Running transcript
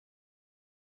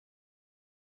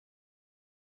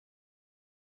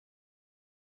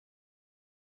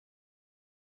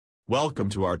Welcome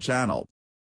to our channel,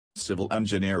 Civil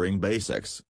Engineering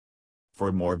Basics.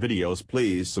 For more videos,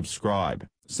 please subscribe,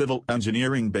 Civil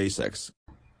Engineering Basics.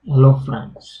 Hello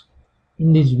friends,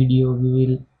 in this video we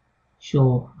will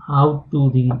show how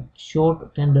to read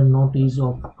short tender notice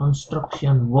of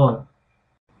construction work.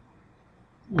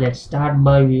 Let's start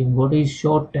by viewing what is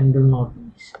short tender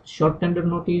notice. Short tender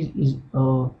notice is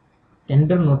a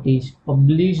tender notice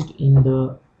published in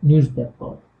the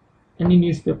newspaper. Any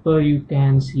newspaper you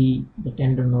can see the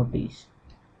tender notice.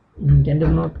 In tender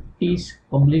notice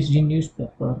published in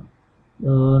newspaper,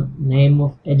 the name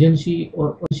of agency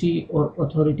or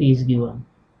authority is given.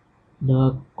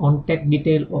 The contact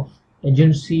detail of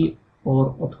agency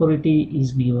or authority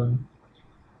is given.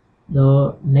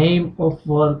 The name of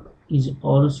work is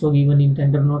also given in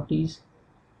tender notice.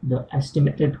 The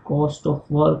estimated cost of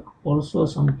work also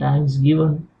sometimes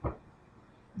given.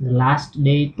 The last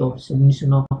date of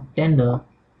submission of tender,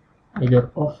 either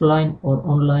offline or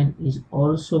online, is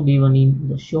also given in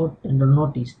the short tender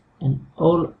notice, and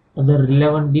all other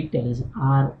relevant details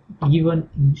are given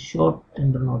in short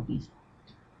tender notice.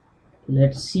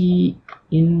 Let's see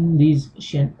in this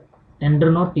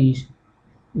tender notice.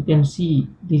 You can see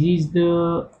this is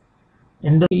the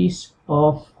tender notice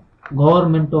of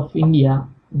Government of India,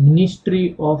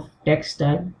 Ministry of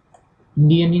Textile,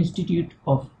 Indian Institute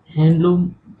of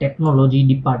Handloom Technology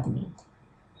Department.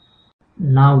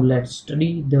 Now let's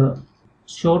study the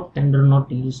short tender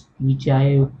notice which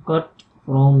I have cut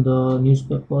from the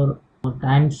newspaper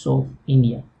Times of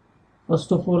India.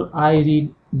 First of all, I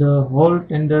read the whole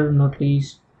tender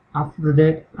notice. After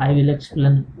that, I will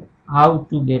explain how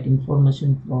to get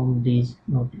information from this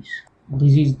notice.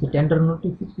 This is the tender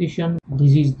notification.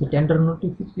 This is the tender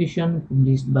notification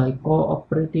published by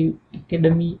Cooperative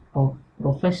Academy of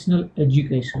Professional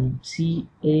Education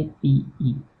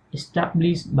 (CAPE),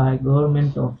 established by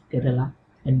Government of Kerala.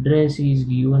 Address is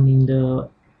given in the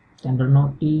tender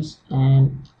notice,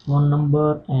 and phone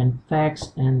number and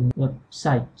fax and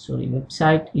website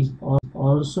is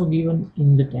also given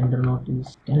in the tender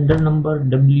notice. Tender number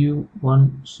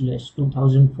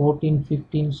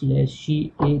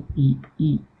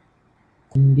W1/2014-15/CAPE.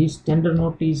 In this tender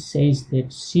notice says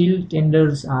that sealed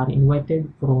tenders are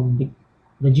invited from the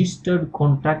registered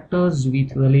contractors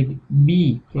with valid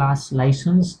B class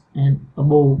license and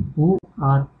above, who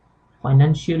are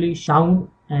financially sound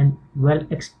and well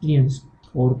experienced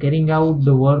for carrying out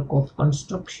the work of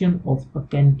construction of a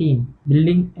canteen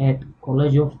building at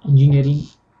College of Engineering.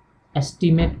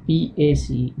 Estimate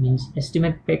PAC means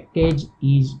estimate package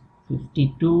is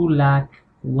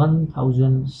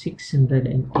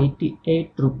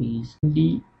 52,01,688 rupees.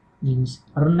 D means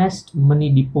earnest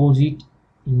money deposit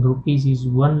in rupees is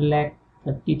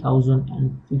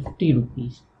 1,30,050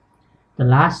 rupees. The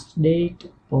last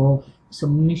date of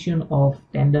submission of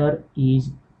tender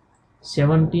is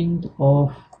 17th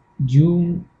of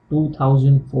June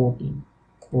 2014.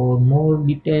 For more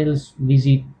details,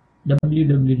 visit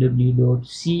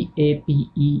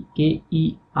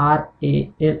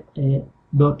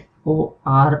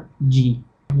www.caperalla.org.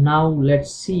 Now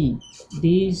let's see.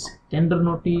 This tender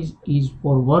notice is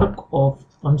for work of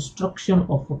construction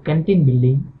of a canteen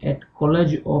building at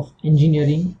College of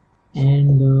Engineering,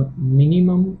 and the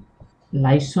minimum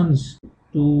license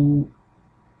to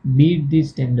bid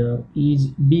this tender is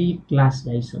B class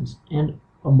license and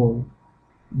above.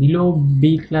 Below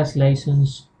B class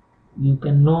license you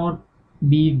cannot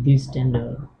bid this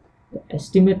tender. The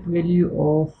estimate value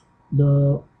of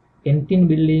the canteen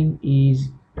building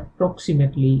is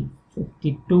approximately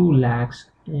 52 lakhs,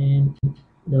 and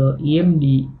the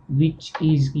EMD which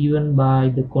is given by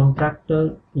the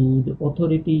contractor to the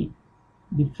authority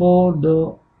before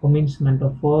the commencement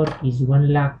of work is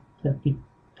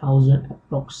 1,30,000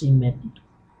 approximately.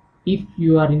 If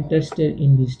you are interested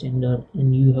in this tender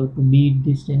and you have to bid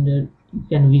this tender, you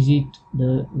can visit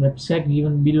the website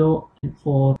given below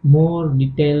for more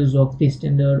details of this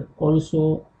tender.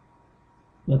 Also,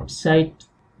 website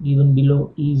given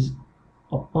below is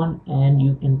open and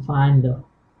you can find the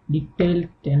detailed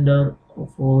tender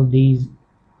for this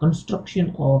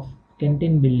construction of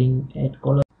canteen building at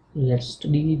college. Let's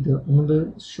study the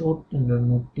another short tender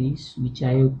notice which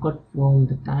I have cut from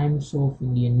the Times of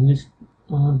India news.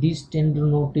 This tender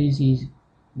notice is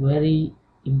very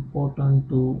important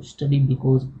to study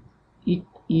because it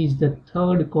is the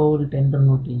third call tender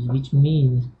notice, which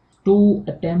means two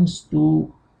attempts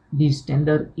to this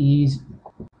tender is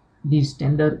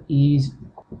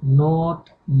not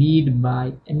bid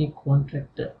by any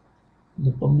contractor.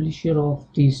 The publisher of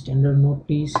this tender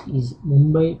notice is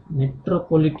Mumbai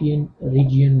Metropolitan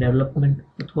Region Development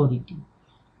Authority.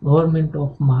 Government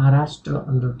of Maharashtra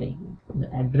undertaking.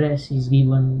 The address is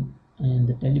given and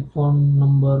the telephone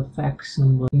number, fax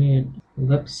number, email,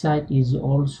 website is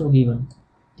also given.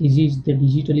 This is the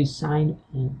digitally signed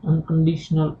and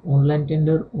unconditional online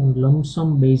tender on lump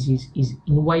sum basis is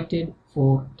invited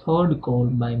for third call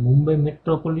by Mumbai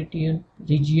Metropolitan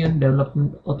Region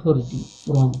Development Authority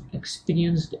from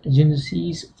experienced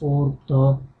agencies for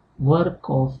the work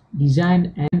of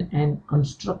design and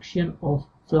construction of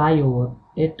flyover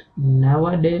at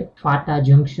Navade Fata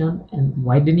Junction and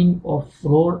widening of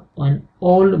road on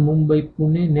Old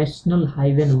Mumbai-Pune National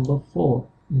Highway number 4.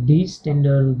 This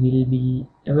tender will be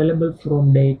available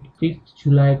from date 5th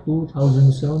July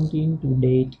 2017 to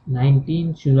date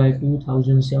 19th July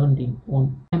 2017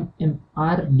 on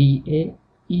MMRDA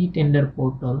e-tender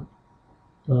portal.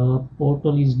 The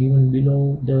portal is given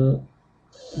below. The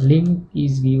link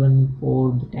is given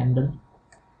for the tender.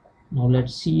 Now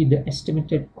let's see the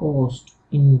estimated cost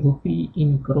in rupee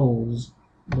in crores.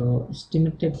 The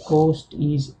estimated cost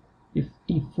is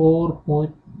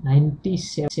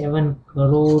 54.97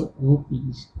 crore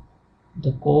rupees.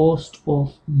 The cost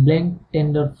of blank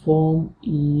tender form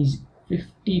is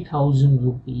 50,000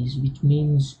 rupees, which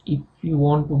means if you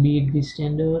want to bid this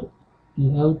tender,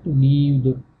 you have to give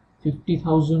the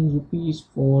 50,000 rupees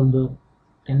for the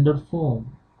tender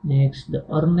form. Next, the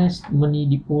earnest money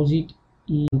deposit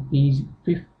is rupees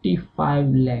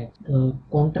 55 lakh. The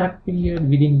contract period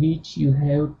within which you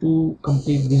have to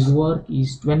complete this work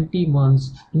is 20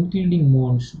 months including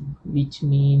monsoon, which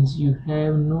means you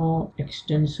have no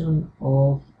extension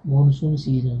of monsoon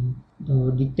season.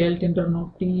 The detailed tender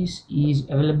notice is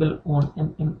available on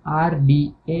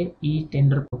MMRDA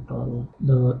e-tender portal.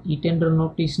 The e-tender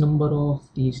notice number of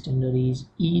this tender is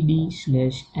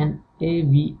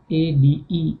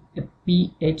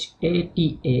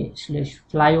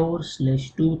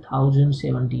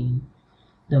ED/NAVADE/PHATA/flyover/2017.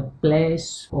 The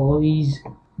place is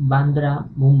Bandra,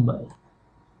 Mumbai.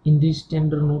 In this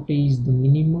tender notice, the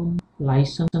minimum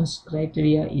license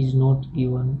criteria is not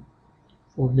given.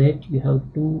 For that, you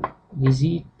have to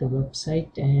visit the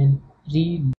website and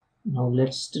read. Now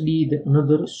let's study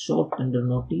another short tender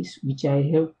notice which I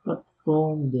have cut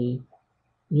from the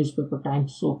newspaper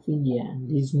Times of India, and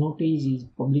this notice is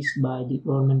published by the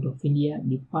Government of India,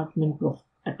 Department of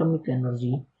Atomic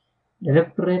Energy,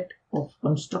 Directorate of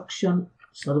Construction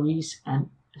Service and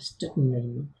Estate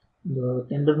Management. The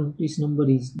tender notice number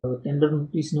is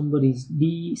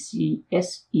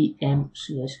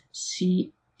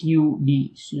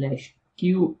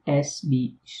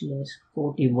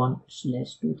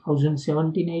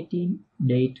DCSEM/CQD/QSB/41/2017-18,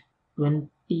 date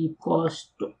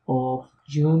 21st of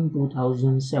June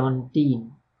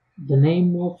 2017. The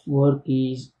name of work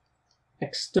is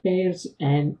exteriors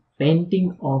and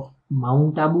painting of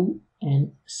Mount Abu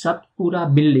and Satpura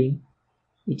building,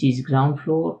 which is ground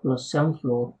floor plus 7th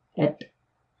floor at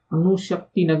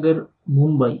Anushakti Nagar,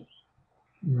 Mumbai.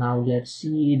 Now let's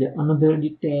see another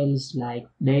details like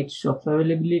dates of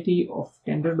availability of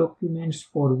tender documents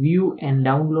for view and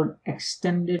download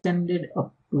extended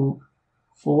up to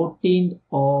 14th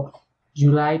of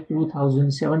July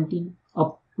 2017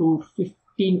 up to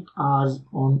 15 hours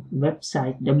on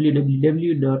website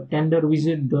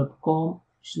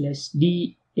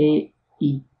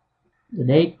www.tenderwizard.com/DAE. The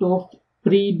date of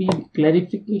pre-bid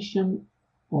clarification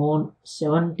on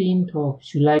 17th of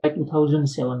July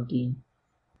 2017.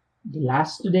 The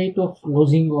last date of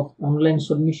closing of online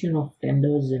submission of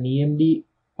tenders and EMD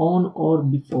on or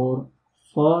before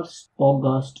 1st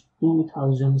August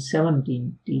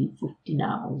 2017 till 15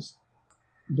 hours.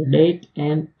 The date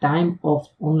and time of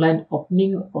online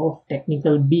opening of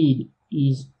technical bid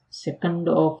is 2nd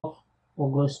of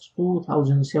August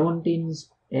 2017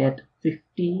 at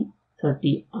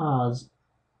 30 hours.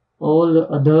 All the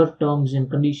other terms and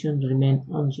conditions remain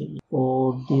unchanged.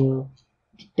 For the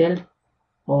detail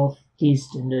of this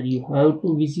tender, you have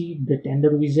to visit the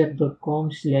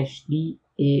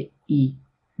tenderwizard.com/DAE.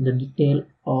 The detail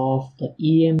of the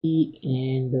EMD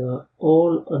and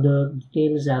all other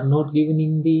details are not given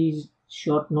in this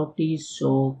short notice,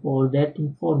 so for that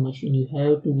information you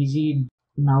have to visit.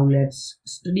 Now let's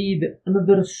study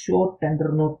another short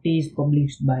tender notice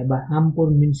published by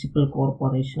Berhampur Municipal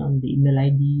Corporation. The email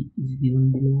ID is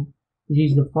given below.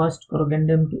 This is the first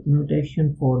corrigendum to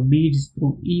invitation for bids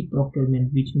through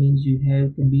e-procurement, which means you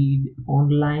have to bid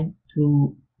online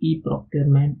through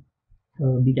e-procurement.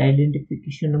 Bid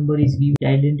identification number is given.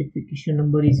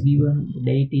 The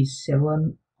date is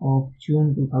 7th of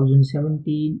June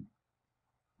 2017.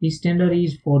 This tender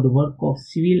is for the work of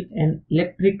civil and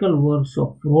electrical works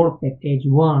of road package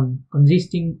 1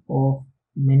 consisting of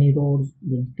many roads.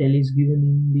 The detail is given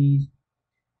in these.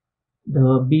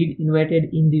 The bid invited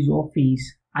in this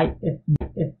office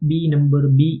IFB number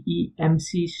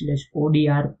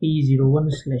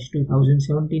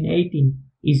BEMC/ODRP01/2017-18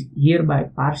 is hereby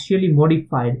partially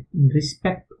modified in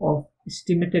respect of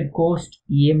estimated cost,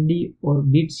 EMD or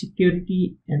bid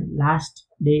security, and last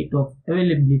date of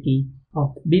availability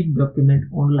of bid document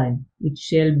online, which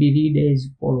shall be read as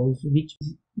follows, which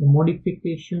the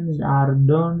modifications are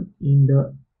done in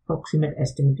the approximate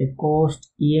estimated cost,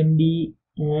 EMD,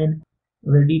 and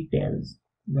the details.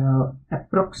 The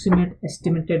approximate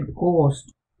estimated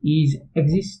cost is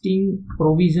existing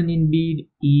provision in bid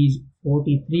is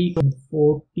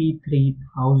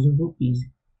 43,000 rupees,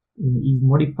 is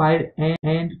modified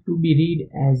and to be read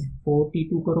as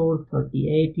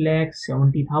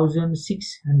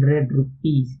 42,38,70,600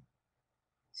 rupees.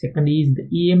 Second is the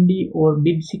EMD or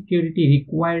bid security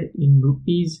required in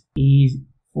rupees is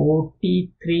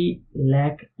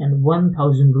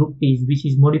 43,01,000 rupees, which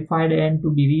is modified and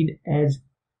to be read as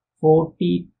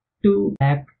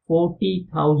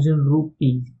 42,40,000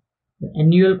 rupees. The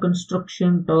annual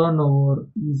construction turnover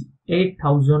is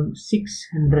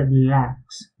 8,600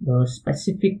 lakhs. The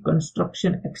specific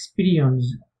construction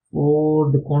experience for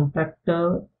the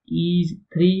contractor is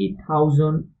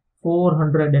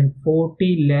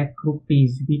 3,440 lakh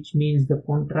rupees, which means the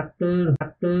contractor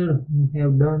who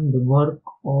have done the work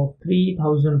of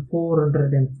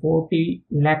 3,440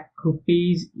 lakh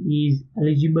rupees is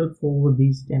eligible for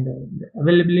this tender. The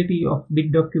availability of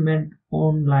bid document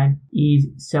online is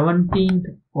 17th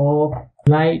of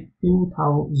July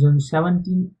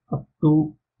 2017 up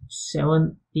to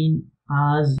 17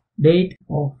 hours. Date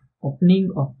of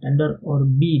opening of tender or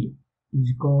bid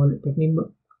is called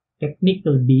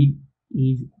technical bid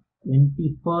is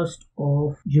 21st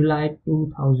of July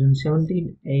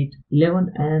 2017 at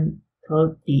 11 and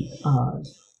 30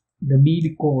 hours. The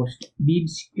bid cost, bid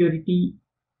security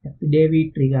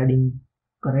affidavit regarding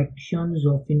corrections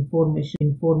of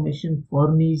information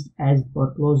furnished as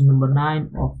per clause number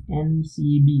 9 of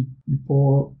NCB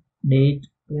before date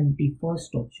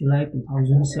 21st of July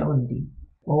 2017.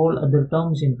 All other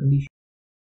terms and conditions.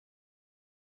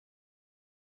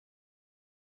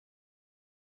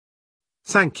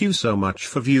 Thank you so much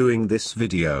for viewing this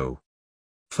video.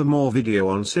 For more video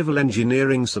on civil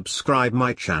engineering, subscribe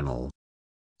my channel.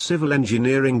 Civil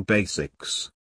Engineering Basics.